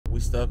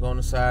stuck on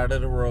the side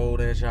of the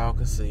road, as y'all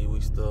can see. We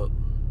stuck.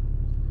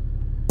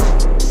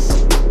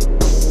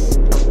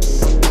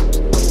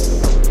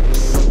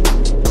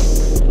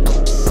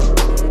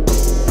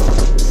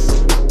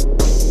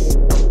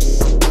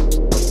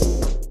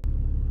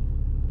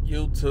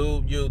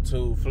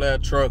 YouTube, Flare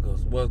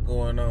Truckers, what's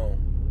going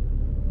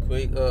on?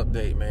 Quick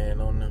update,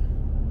 man, on the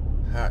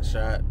hot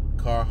shot,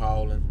 car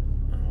hauling,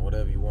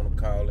 whatever you want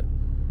to call it.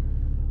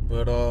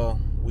 But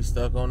we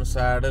stuck on the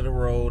side of the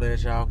road,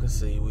 as y'all can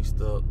see. We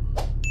stuck.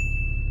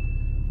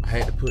 I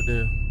had to put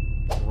the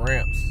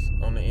ramps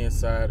on the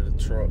inside of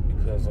the truck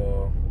because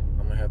I'm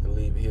gonna have to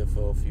leave it here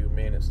for a few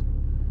minutes.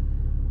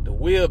 The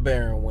wheel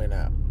bearing went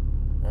out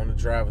on the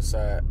driver's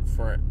side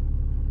front,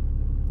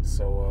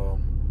 so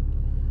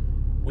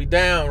we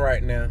down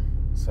right now.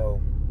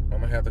 So I'm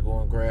gonna have to go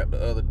and grab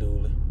the other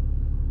dually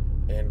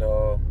and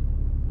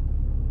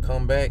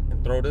come back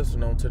and throw this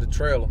one onto the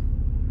trailer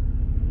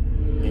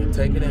and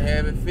take it and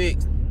have it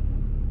fixed.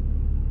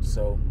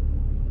 So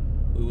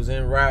we was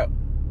en route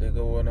to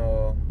go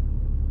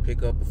and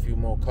pick up a few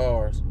more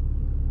cars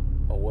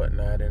or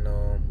whatnot, and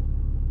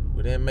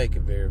we didn't make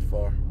it very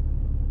far.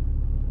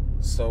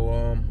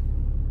 So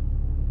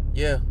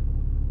yeah,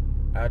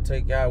 I'll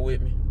take y'all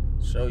with me,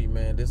 show you,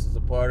 man, this is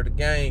a part of the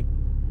game.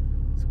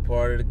 It's a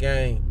part of the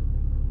game.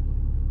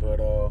 But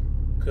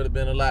could have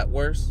been a lot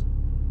worse,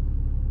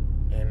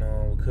 and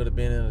we could have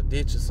been in a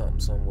ditch or something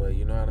somewhere,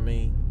 you know what I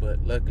mean?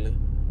 But luckily,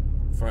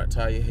 front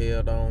tire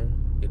held on,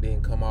 it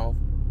didn't come off,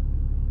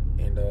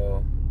 and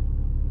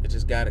it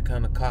just got it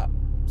kind of cocked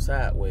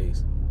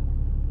sideways.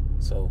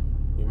 So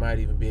we might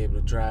even be able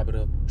to drive it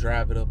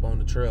up on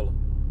the trailer.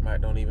 Might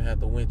don't even have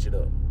to winch it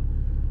up.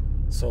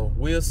 So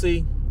we'll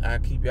see. I'll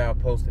keep y'all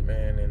posted,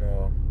 man.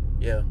 And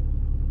yeah,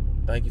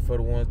 thank you for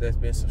the ones that's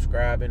been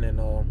subscribing, and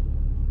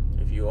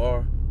if you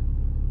are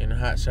in the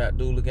hot shot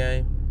dually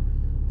game,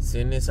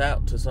 send this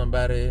out to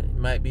somebody that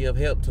might be of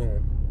help to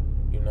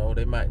them. You know,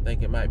 they might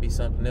think it might be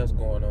something else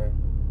going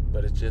on,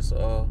 but it's just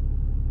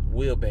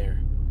wheel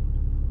bearing,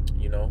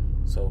 you know.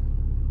 So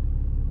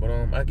but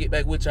I'll get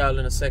back with y'all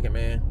in a second,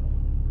 man,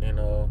 and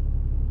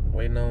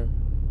waiting on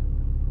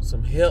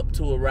some help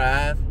to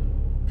arrive,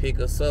 pick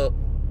us up,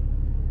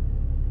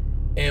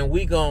 and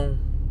we gon'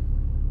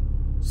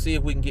 see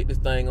if we can get this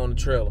thing on the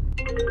trailer.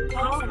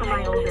 Call from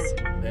my oldest.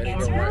 There you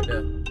go, right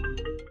there.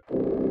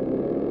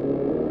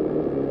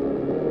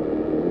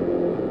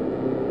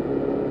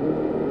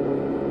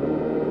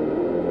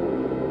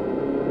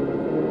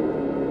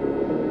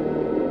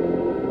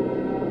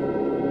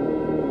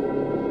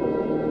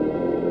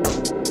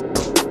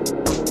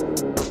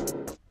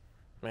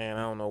 Man,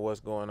 I don't know what's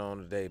going on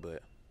today,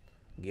 but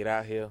get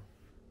out here.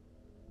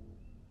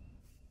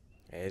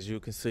 As you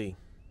can see,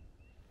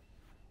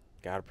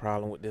 got a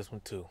problem with this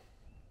one too.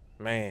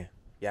 Man,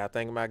 y'all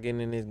thinking about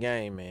getting in this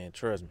game, man,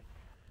 trust me.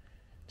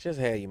 Just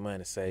have your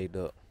money saved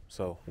up.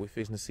 So we're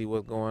fixing to see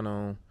what's going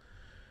on.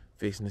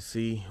 Fixing to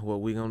see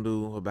what we gonna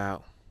do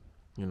about,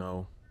 you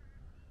know,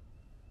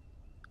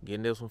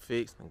 getting this one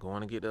fixed and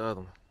going to get the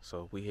other one.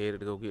 So we headed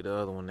to go get the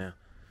other one now.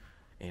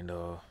 And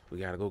we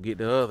gotta go get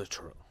the other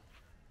truck.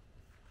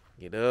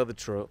 Get the other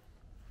truck.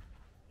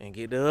 And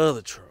get the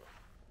other truck.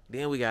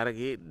 Then we gotta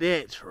get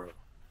that truck.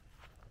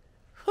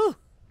 Whew.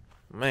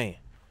 Man.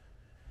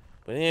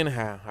 But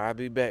anyhow, I'll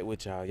be back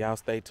with y'all. Y'all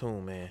stay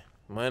tuned, man.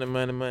 Money,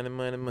 money, money,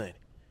 money, money.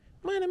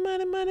 Money,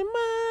 money, money,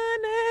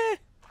 money.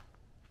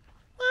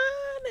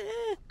 Money.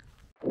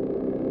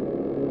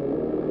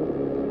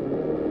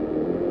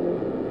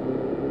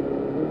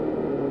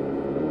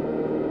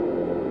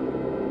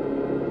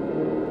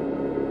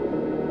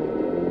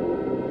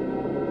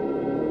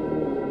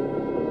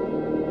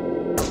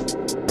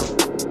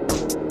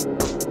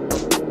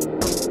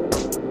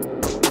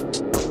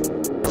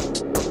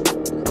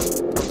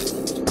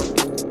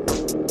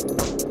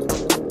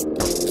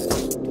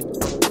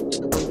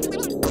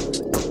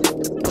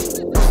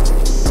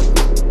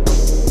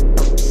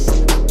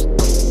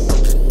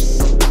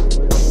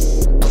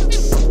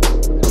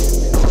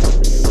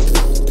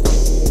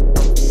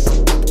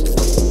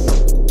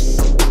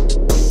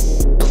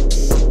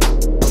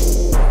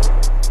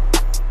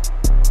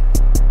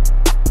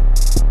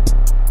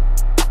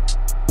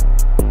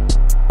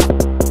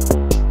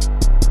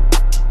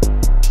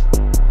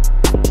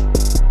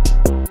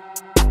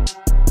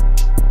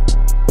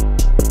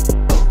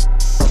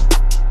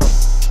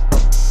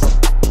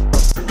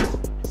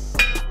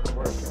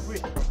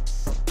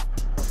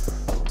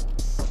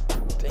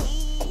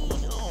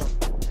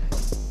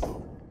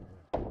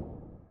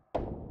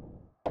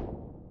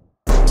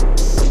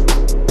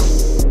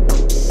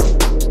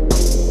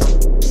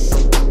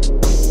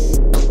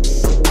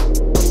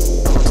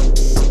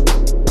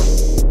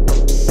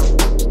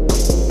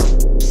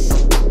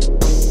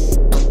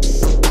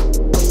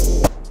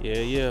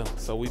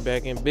 So we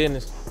back in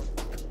business.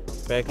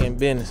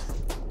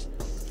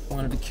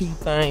 One of the key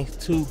things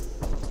too.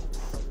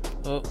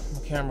 Oh,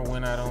 the camera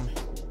went out on me.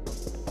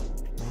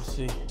 Let me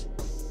see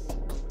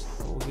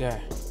what we got.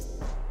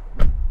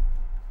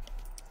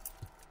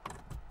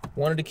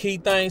 One of the key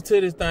things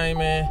to this thing,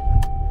 man,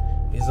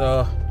 is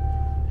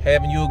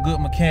having you a good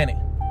mechanic,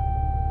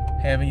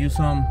 having you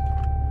some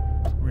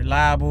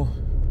reliable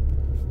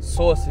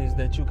sources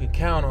that you can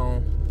count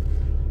on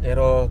that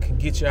can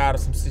get you out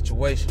of some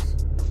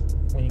situations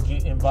when you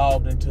get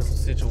involved into some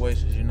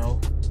situations, you know.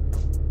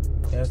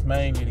 That's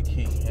mainly the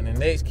key. And the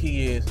next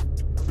key is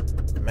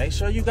make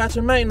sure you got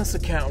your maintenance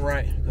account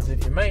right, because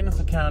if your maintenance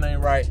account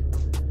ain't right,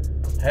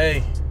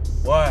 hey,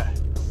 boy,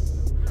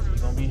 you're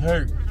gonna be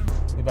hurt.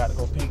 We about to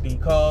go pick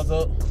these cars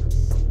up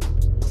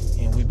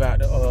and we about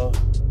to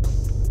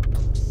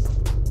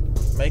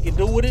make it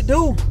do what it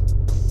do.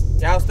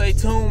 Y'all stay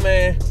tuned,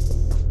 man.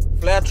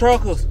 Flat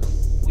Truckers,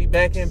 we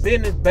back in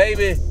business,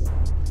 baby.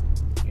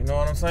 You know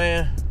what I'm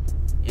saying?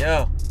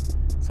 Yeah.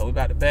 So we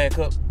about to back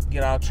up,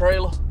 get our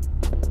trailer.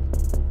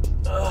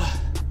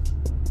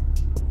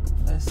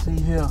 Let's see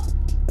here.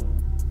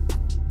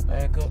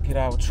 Back up, get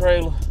our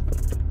trailer.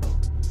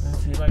 Let's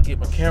see if I can get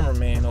my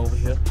cameraman over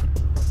here.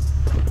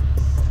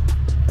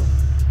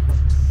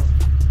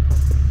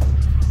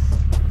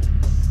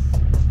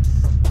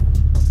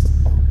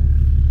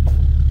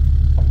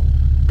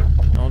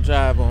 Don't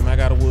drive on me. I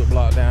got a wood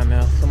block down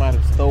now. Somebody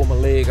stole my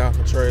leg off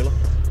the trailer.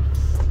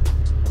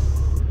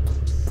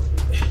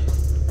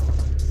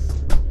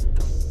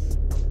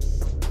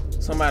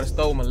 Somebody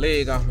stole my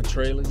leg off my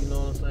trailer, you know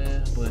what I'm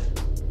saying? But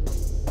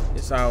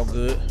it's all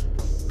good.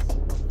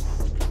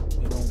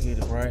 We gonna get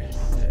it right.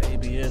 That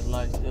ABS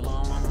light still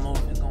on. I don't know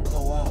if it's gonna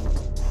go out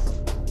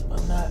or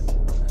not. I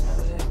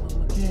gotta ask my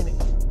mechanic.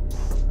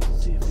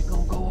 See if it's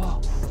gonna go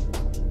out.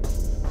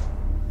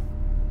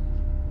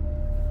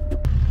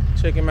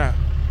 Check him out.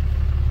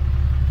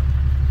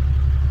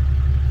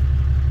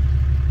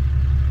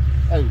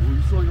 Hey, when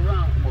you swing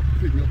around, I'm gonna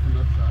pick you up from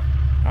that side.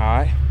 All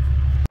right.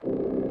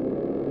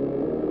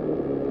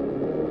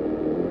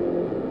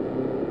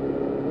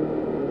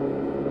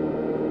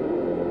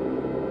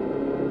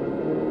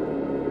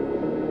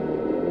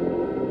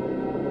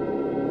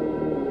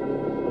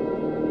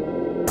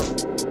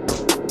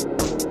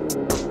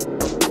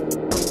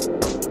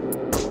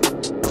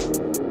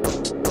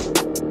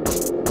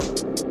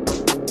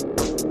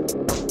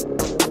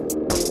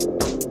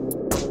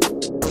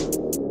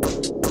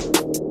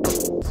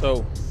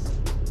 So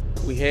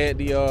we had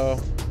the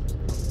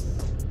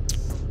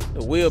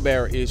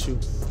wheelbarrow issue,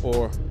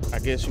 or I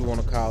guess you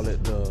want to call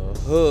it the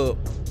hub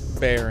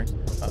bearing,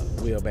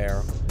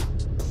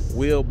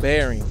 wheel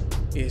bearing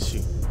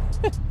issue,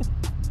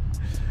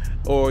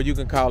 or you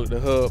can call it the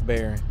hub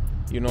bearing.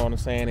 You know what I'm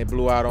saying? It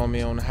blew out on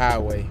me on the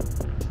highway,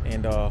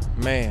 and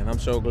man, I'm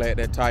so glad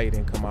that tire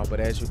didn't come out. But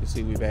as you can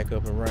see, we back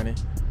up and running.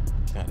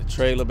 Got the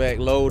trailer back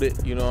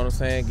loaded. You know what I'm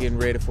saying? Getting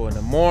ready for in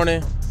the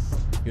morning.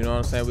 You know what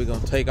I'm saying? We're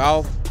gonna take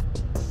off,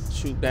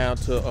 shoot down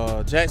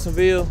to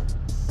Jacksonville,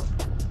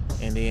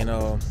 and then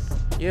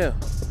yeah,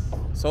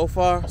 so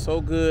far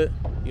so good.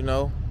 You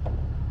know,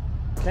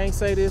 can't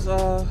say this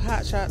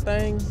hot shot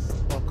thing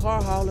or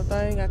car hauling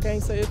thing, I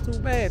can't say it's too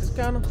bad. It's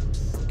kind of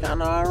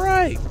all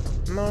right.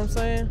 You know what I'm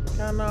saying?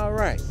 Kind of all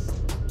right.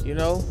 You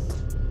know,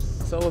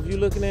 so if you're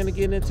looking into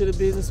getting into the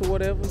business or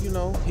whatever, you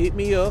know, hit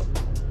me up.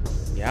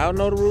 Y'all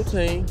know the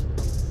routine.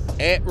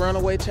 At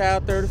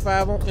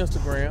runawaychild35 on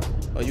Instagram,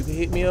 or you can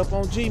hit me up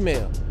on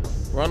Gmail,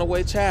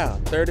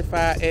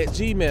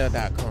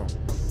 runawaychild35@gmail.com.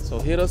 So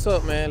hit us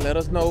up, man. Let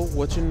us know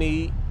what you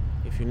need.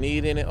 If you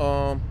need any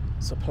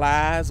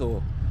supplies,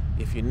 or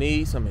if you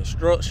need some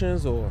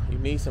instructions, or you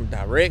need some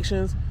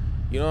directions,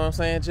 you know what I'm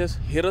saying? Just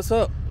hit us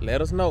up.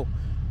 Let us know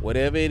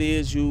whatever it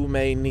is you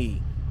may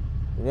need.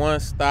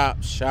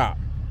 One-stop shop,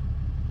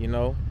 you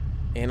know.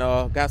 And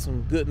got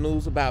some good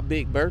news about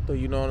Big Bertha,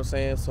 you know what I'm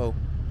saying? So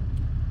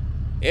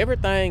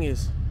everything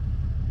is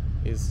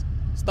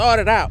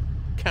started out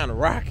kind of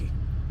rocky,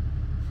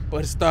 but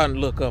it's starting to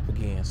look up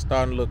again.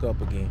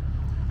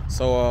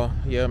 So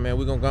yeah, man,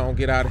 we're gonna go and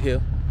get out of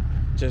here.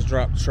 Just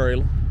drop the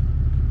trailer,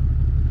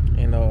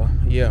 and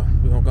yeah,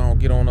 we're gonna go and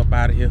get on up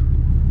out of here,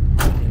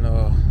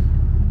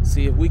 and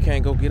see if we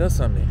can't go get us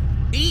something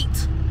to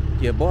eat.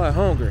 Yeah, boy,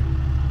 hungry.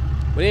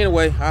 But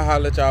anyway, I'll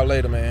holler at y'all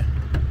later, man.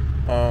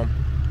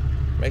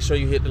 Make sure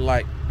you hit the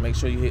like, make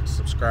sure you hit the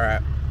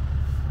subscribe,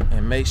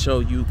 and make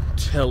sure you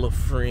tell a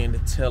friend to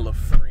tell a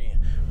friend.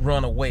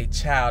 Runaway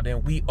Child,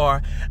 and we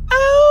are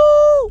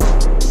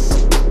out.